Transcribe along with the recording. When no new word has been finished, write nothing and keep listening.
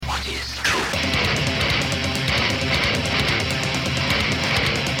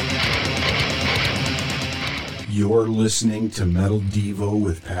You're listening to Metal Devo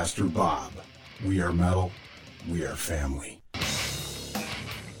with Pastor Bob. We are metal. We are family.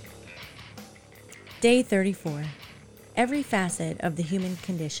 Day 34. Every facet of the human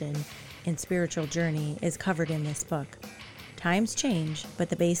condition and spiritual journey is covered in this book. Times change, but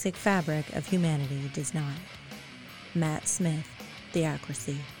the basic fabric of humanity does not. Matt Smith,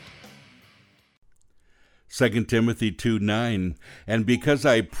 Theocracy. 2 Timothy 2:9, and because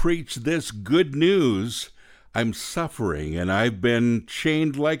I preach this good news, I'm suffering and I've been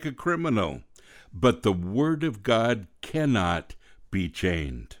chained like a criminal. But the word of God cannot be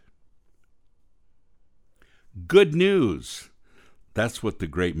chained. Good news. That's what the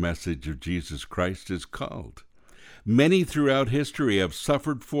great message of Jesus Christ is called. Many throughout history have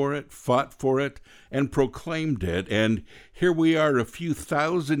suffered for it, fought for it, and proclaimed it. And here we are a few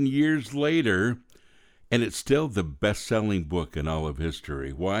thousand years later, and it's still the best-selling book in all of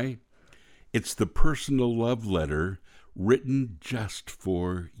history. Why? It's the personal love letter written just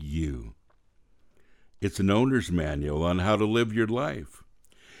for you. It's an owner's manual on how to live your life.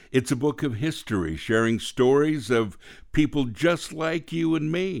 It's a book of history sharing stories of people just like you and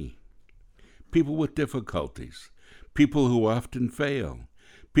me. People with difficulties, people who often fail,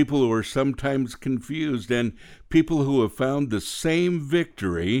 people who are sometimes confused, and people who have found the same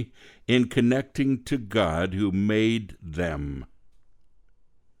victory in connecting to God who made them.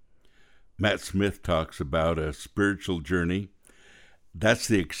 Matt Smith talks about a spiritual journey. That's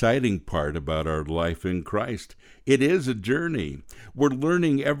the exciting part about our life in Christ. It is a journey. We're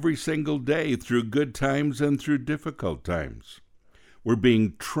learning every single day through good times and through difficult times. We're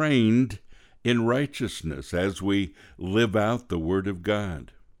being trained in righteousness as we live out the Word of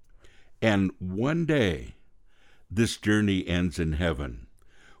God. And one day, this journey ends in heaven,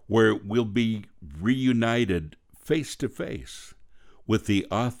 where we'll be reunited face to face with the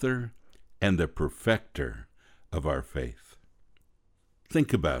author and the perfecter of our faith.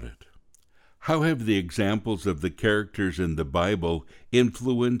 Think about it. How have the examples of the characters in the Bible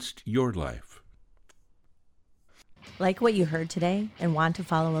influenced your life? Like what you heard today and want to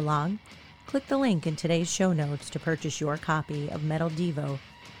follow along? Click the link in today's show notes to purchase your copy of Metal Devo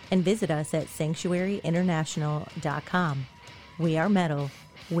and visit us at sanctuaryinternational.com. We are metal.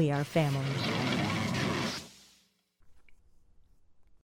 We are family.